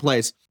goddamn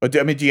place. But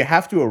I mean, do you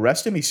have to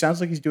arrest him? He sounds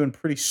like he's doing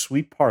pretty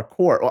sweet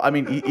parkour. Well, I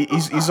mean,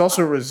 he's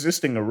also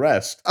resisting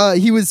arrest.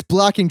 He was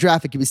blocking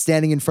traffic. He was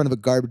standing in front of a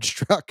garbage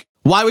truck.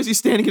 Why was he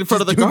standing in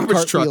front of the Just doing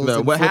garbage truck cartwheels though?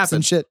 and What flips happened?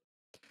 and shit.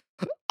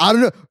 I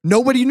don't know.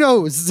 Nobody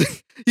knows.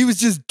 He was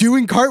just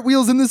doing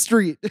cartwheels in the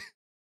street.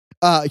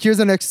 Here's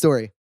our next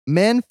story.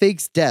 Man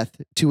fakes death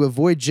to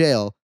avoid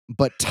jail,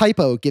 but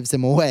typo gives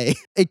him away.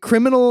 A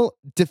criminal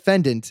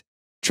defendant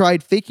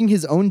tried faking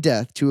his own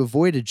death to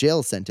avoid a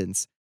jail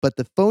sentence, but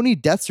the phony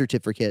death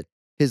certificate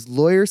his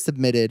lawyer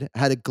submitted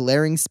had a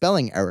glaring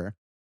spelling error.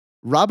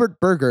 Robert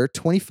Berger,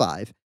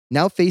 25,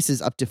 now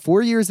faces up to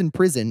 4 years in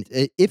prison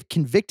if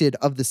convicted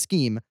of the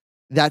scheme.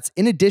 That's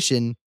in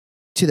addition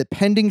to the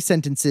pending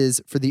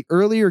sentences for the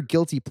earlier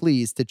guilty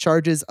pleas to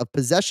charges of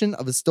possession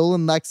of a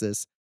stolen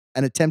Lexus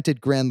and attempted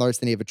grand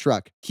larceny of a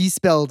truck. He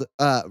spelled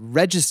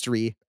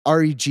registry,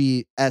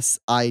 registry.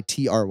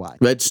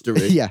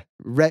 Registry. Yeah,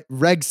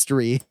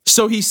 registry.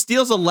 So he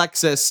steals a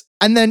Lexus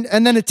And then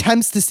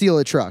attempts to steal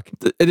a truck.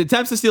 and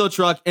attempts to steal a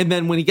truck, and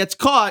then when he gets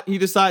caught, he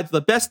decides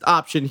the best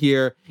option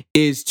here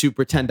is to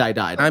pretend I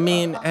died. I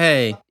mean,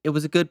 hey, it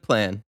was a good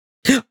plan.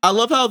 I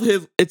love how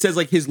it says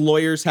like his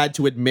lawyers had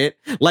to admit,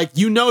 like,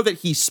 you know, that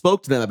he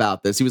spoke to them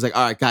about this. He was like,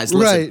 "All right, guys,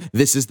 listen, Right.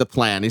 this is the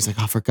plan." He's like,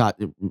 "Oh, I forgot,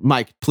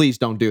 Mike, please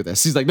don't do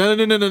this." He's like, No.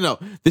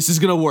 This is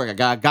gonna work. I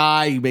got a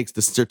guy. He makes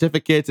the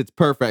certificates. It's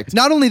perfect.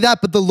 Not only that,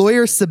 but the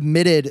lawyer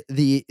submitted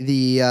the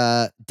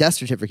death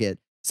certificate.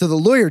 So the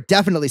lawyer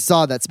definitely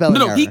saw that spelling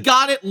No, error. he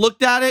got it,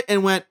 looked at it,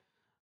 and went,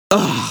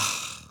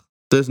 "Ugh,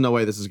 there's no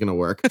way this is gonna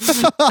work,"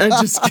 and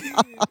just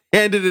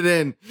handed it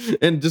in,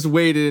 and just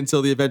waited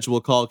until the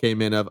eventual call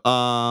came in of,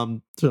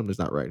 something's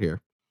not right here.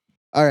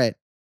 All right.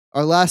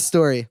 Our last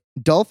story.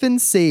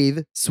 Dolphins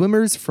save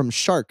swimmers from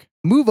shark.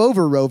 Move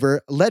over,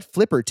 Rover. Let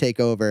Flipper take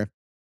over.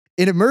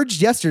 It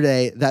emerged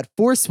yesterday that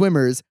 4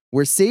 swimmers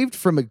were saved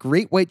from a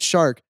great white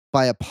shark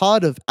by a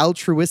pod of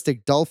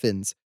altruistic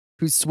dolphins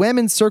who swam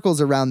in circles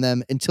around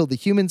them until the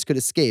humans could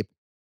escape.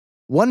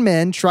 One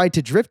man tried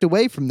to drift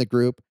away from the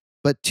group,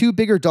 but 2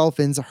 bigger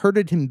dolphins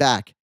herded him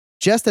back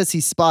just as he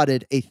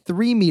spotted a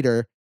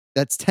 3-meter,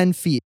 that's 10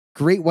 feet,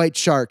 great white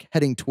shark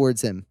heading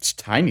towards him. It's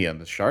tiny on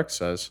the shark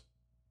size.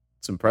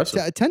 It's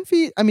impressive. 10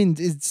 feet? I mean,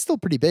 it's still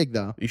pretty big,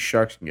 though. These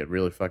sharks can get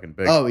really fucking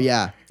big. Oh,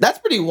 yeah. That's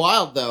pretty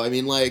wild, though. I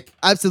mean, like,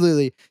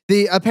 Absolutely.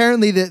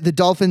 Apparently the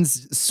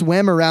dolphins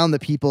swam around the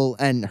people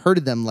and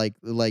herded them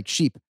like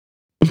sheep.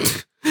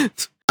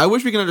 I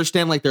wish we could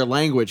understand like their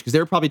language, because they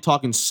were probably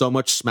talking so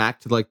much smack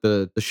to like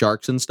the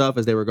sharks and stuff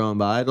as they were going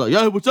by. They're like,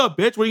 "Yo, what's up,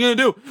 bitch? What are you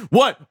gonna do?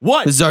 What?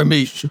 This is our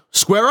meat.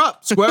 Square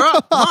up,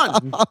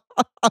 come on."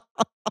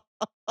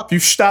 If you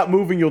stop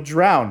moving, you'll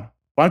drown.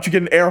 Why don't you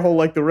get an air hole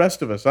like the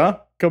rest of us, huh?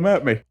 Come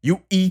at me.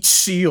 You eat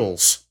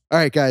seals. All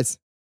right, guys,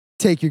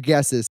 take your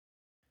guesses.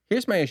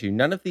 Here's my issue.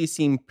 None of these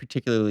seem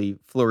particularly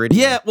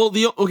Floridian. Yeah, well,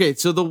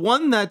 so the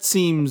one that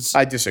seems,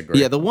 I disagree.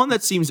 yeah, the one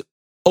that seems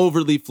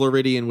overly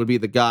Floridian would be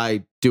the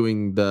guy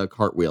doing the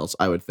cartwheels,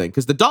 I would think,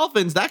 because the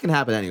dolphins, that can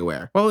happen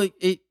anywhere. Well,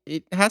 it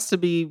has to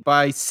be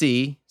by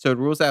sea, so it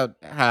rules out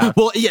half.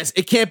 Well, yes,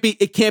 it can't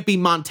be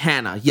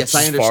Montana. Yes,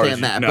 I As far as understand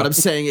you that, know. but I'm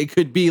saying it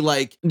could be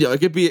like,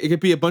 it could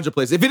be a bunch of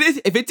places.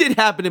 If it did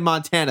happen in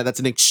Montana, that's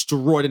an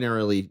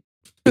extraordinarily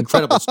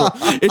incredible story.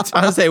 It's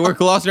I was say we're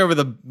glossing over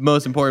the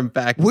most important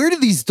fact. Where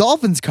did these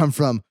dolphins come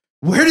from?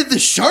 Where did the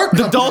shark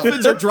the come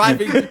dolphins are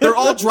driving. They're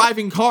all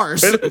driving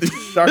cars. Where did the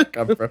shark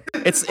come from?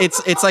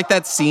 It's like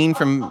that scene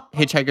from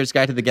Hitchhiker's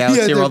Guide to the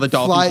Galaxy Yeah, where all the they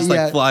dolphins fly- just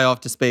yeah. fly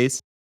off to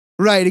space.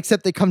 from? Right,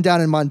 except they come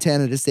down in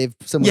Montana to save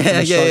someone from Yeah,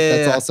 a yeah, shark yeah,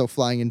 that's yeah. also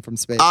flying in from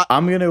space.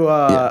 I'm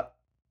gonna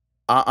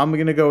I'm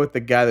gonna go with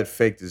the guy that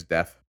faked his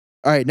death.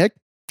 All right, Nick.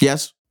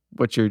 Yes,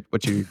 What's your I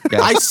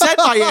guess? said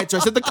my answer. I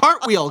said the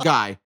cartwheel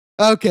guy.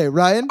 Okay,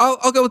 Ryan.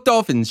 I'll go with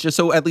dolphins, just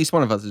so at least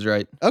one of us is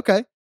right.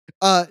 Okay.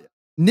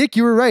 Nick,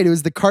 you were right. It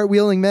was the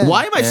cartwheeling man.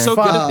 Why am I so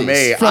good at Fuck these?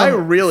 me. From- I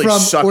really from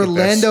suck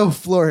Orlando,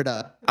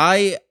 Florida.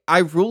 I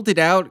ruled it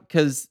out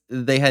because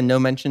they had no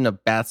mention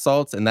of bath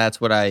salts, and that's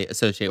what I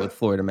associate with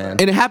Florida man.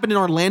 And it happened in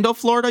Orlando,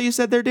 Florida. You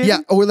said there, did? Yeah,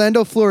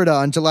 Orlando, Florida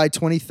on July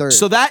 23rd.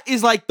 So that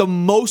is like the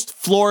most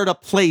Florida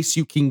place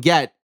you can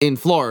get in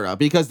Florida,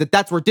 because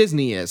that's where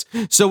Disney is.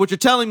 So what you're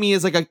telling me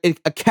is like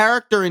a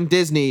character in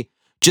Disney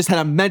just had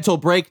a mental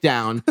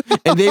breakdown,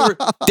 and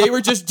they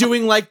were just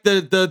doing like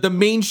the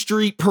Main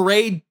Street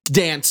parade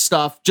dance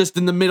stuff just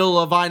in the middle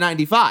of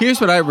I-95. Here's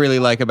what I really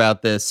like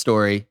about this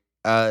story.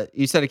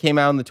 You said it came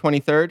out on the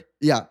 23rd.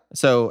 Yeah,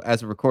 So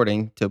as a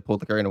recording, to pull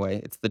the curtain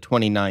away, it's the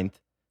 29th.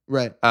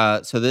 right.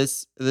 So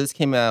this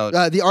came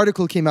out. The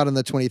article came out on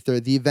the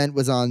 23rd. The event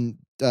was on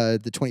the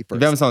 21st. The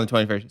event was on the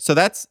 21st. So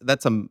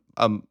that's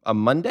a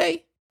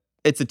Monday.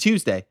 It's a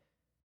Tuesday.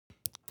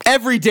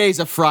 Every day's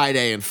a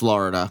Friday in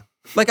Florida.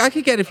 Like I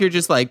could get if you're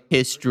just like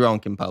pissed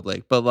drunk in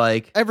public, but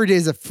like Every day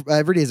is a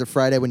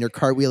Friday when you're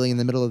cartwheeling in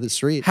the middle of the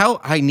street.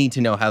 I need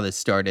to know how this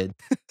started.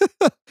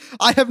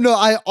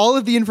 All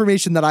of the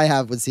information that I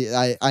have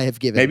I have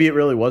given. Maybe it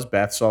really was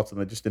bath salts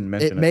and they just didn't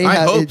mention it it. may I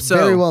have, hope it so.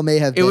 very well may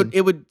have been.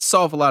 It would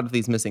solve a lot of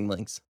these missing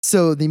links.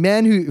 So the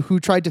man who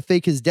tried to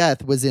fake his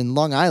death was in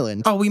Long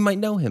Island. Oh, we might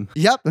know him.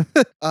 Yep.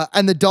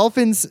 And the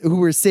dolphins who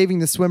were saving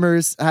the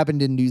swimmers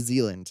happened in New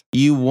Zealand.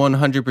 You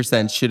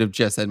 100% should have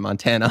just said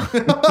Montana.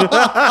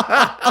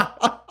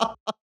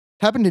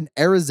 Happened in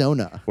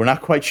Arizona. We're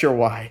not quite sure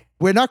why.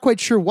 We're not quite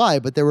sure why,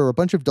 but there were a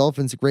bunch of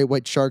dolphins, great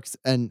white sharks,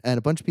 and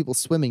a bunch of people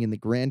swimming in the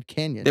Grand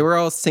Canyon. They were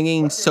all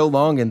singing so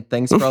long and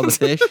thanks for all the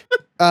fish.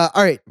 All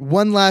right,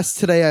 one last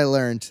today I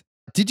learned.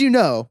 Did you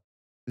know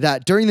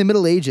that during the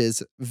Middle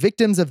Ages,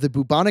 victims of the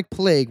bubonic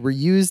plague were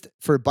used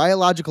for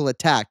biological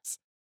attacks,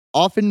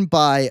 often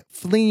by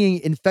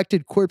flinging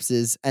infected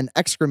corpses and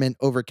excrement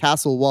over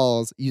castle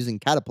walls using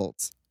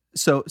catapults?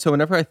 So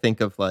whenever I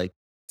think of like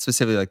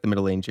specifically like the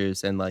Middle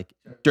Ages and like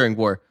during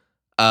war,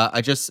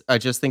 I just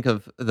think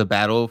of the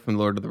battle from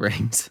Lord of the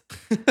Rings.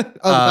 The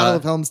Battle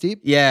of Helm's Deep?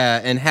 Yeah,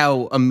 and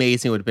how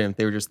amazing it would have been if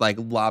they were just like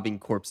lobbing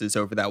corpses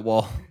over that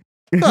wall.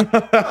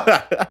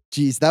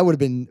 Jeez, that would have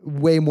been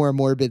way more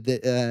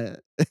morbid.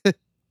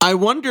 I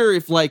wonder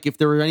if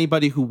there were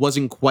anybody who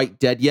wasn't quite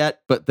dead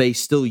yet, but they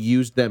still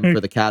used them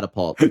for the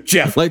catapult.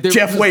 Jeff, Like, they were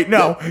Jeff, just- wait,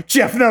 no.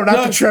 Jeff, no,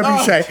 not the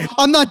trebuchet.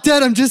 I'm not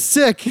dead, I'm just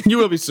sick. You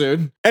will be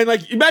soon. And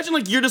like, imagine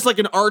like you're just like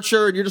an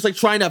archer and you're just like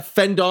trying to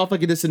fend off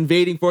like this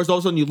invading force. All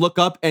of a sudden you look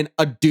up and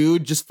a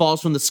dude just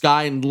falls from the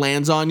sky and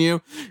lands on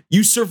you.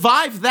 You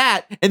survive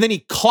that, and then he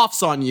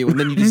coughs on you, and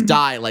then you just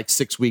die like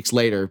 6 weeks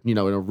later, in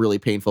a really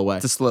painful way.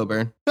 It's a slow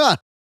burn.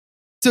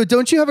 So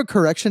don't you have a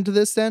correction to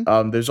this, Dan?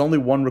 There's only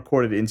one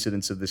recorded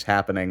incidence of this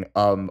happening.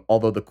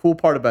 Although the cool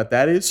part about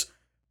that is,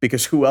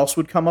 because who else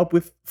would come up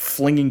with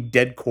flinging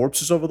dead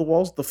corpses over the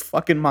walls? The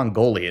fucking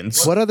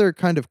Mongolians. What other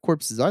kind of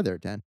corpses are there,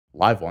 Dan?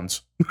 Live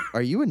ones.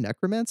 Are you a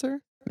necromancer?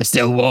 It's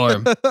still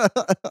warm.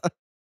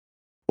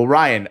 Well,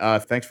 Ryan,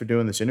 thanks for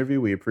doing this interview.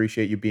 We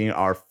appreciate you being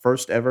our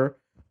first ever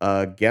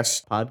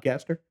guest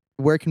podcaster.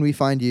 Where can we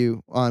find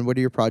you on what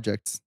are your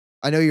projects?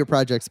 I know your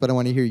projects, but I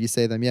want to hear you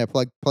say them. Yeah,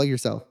 plug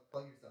yourself.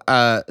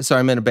 So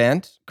I'm in a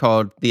band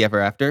called The Ever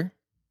After.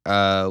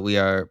 We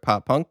are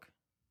pop punk.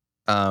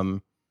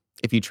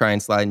 If you try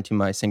and slide into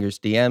my singer's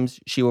DMs,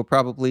 she will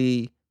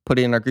probably put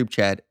it in our group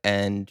chat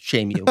and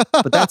shame you,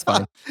 but that's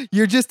fine.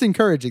 You're just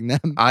encouraging them.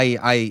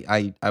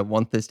 I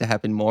want this to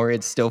happen more.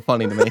 It's still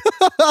funny to me.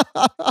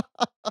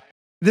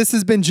 This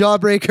has been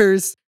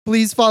Jawbreakers.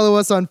 Please follow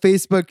us on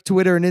Facebook,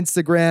 Twitter, and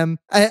Instagram.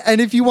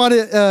 And if you want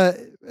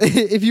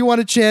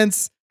a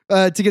chance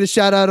to get a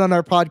shout out on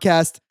our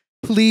podcast,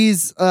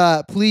 please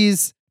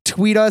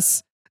tweet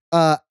us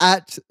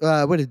at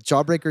what is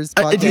Jawbreakers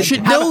podcast? You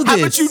should know How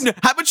this.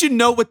 about you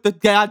know what the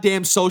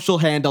goddamn social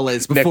handle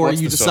is Nick, before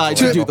what's you the decide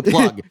social to do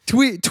handle? the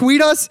plug?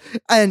 tweet us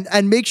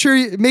and make sure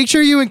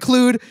you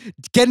include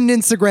get an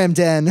Instagram,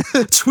 Dan.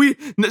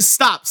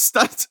 Stop.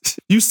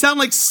 You sound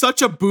like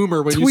such a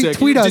boomer when you say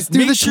tweet us. just Do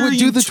make the sure do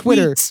you the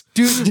Twitter.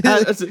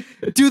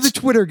 tweet. Do the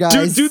Twitter,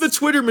 guys. Do the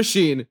Twitter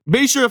machine.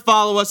 Make sure to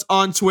follow us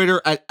on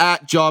Twitter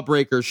at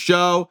Jawbreakers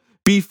Show.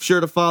 Be sure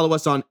to follow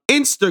us on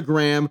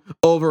Instagram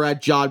over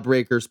at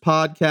Jawbreakers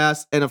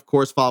Podcast. And of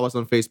course, follow us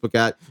on Facebook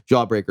at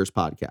Jawbreakers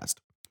Podcast.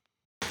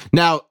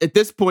 Now, at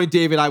this point,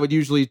 David, I would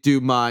usually do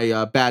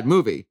my bad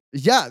movie.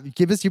 Yeah,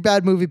 give us your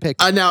bad movie pick.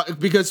 Now,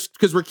 because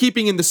we're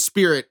keeping in the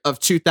spirit of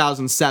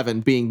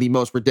 2007 being the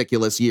most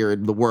ridiculous year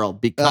in the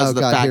world because of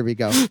the fact here we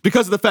go.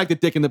 because of the fact that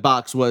Dick in the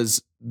Box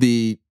was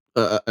an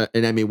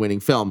Emmy-winning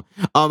film.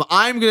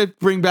 I'm gonna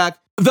bring back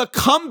The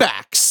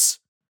Comebacks.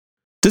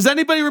 Does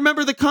anybody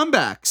remember The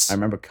Comebacks? I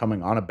remember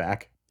coming on a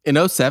back. In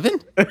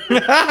 07?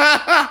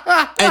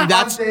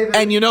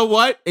 And you know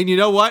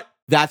what?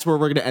 That's where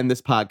we're gonna end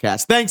this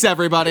podcast. Thanks,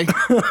 everybody.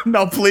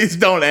 No, please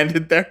don't end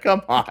it there.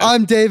 Come on.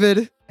 I'm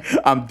David.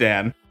 I'm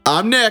Dan.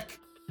 I'm Nick.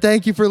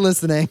 Thank you for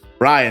listening.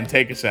 Ryan,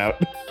 take us out.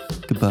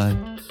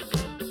 Goodbye.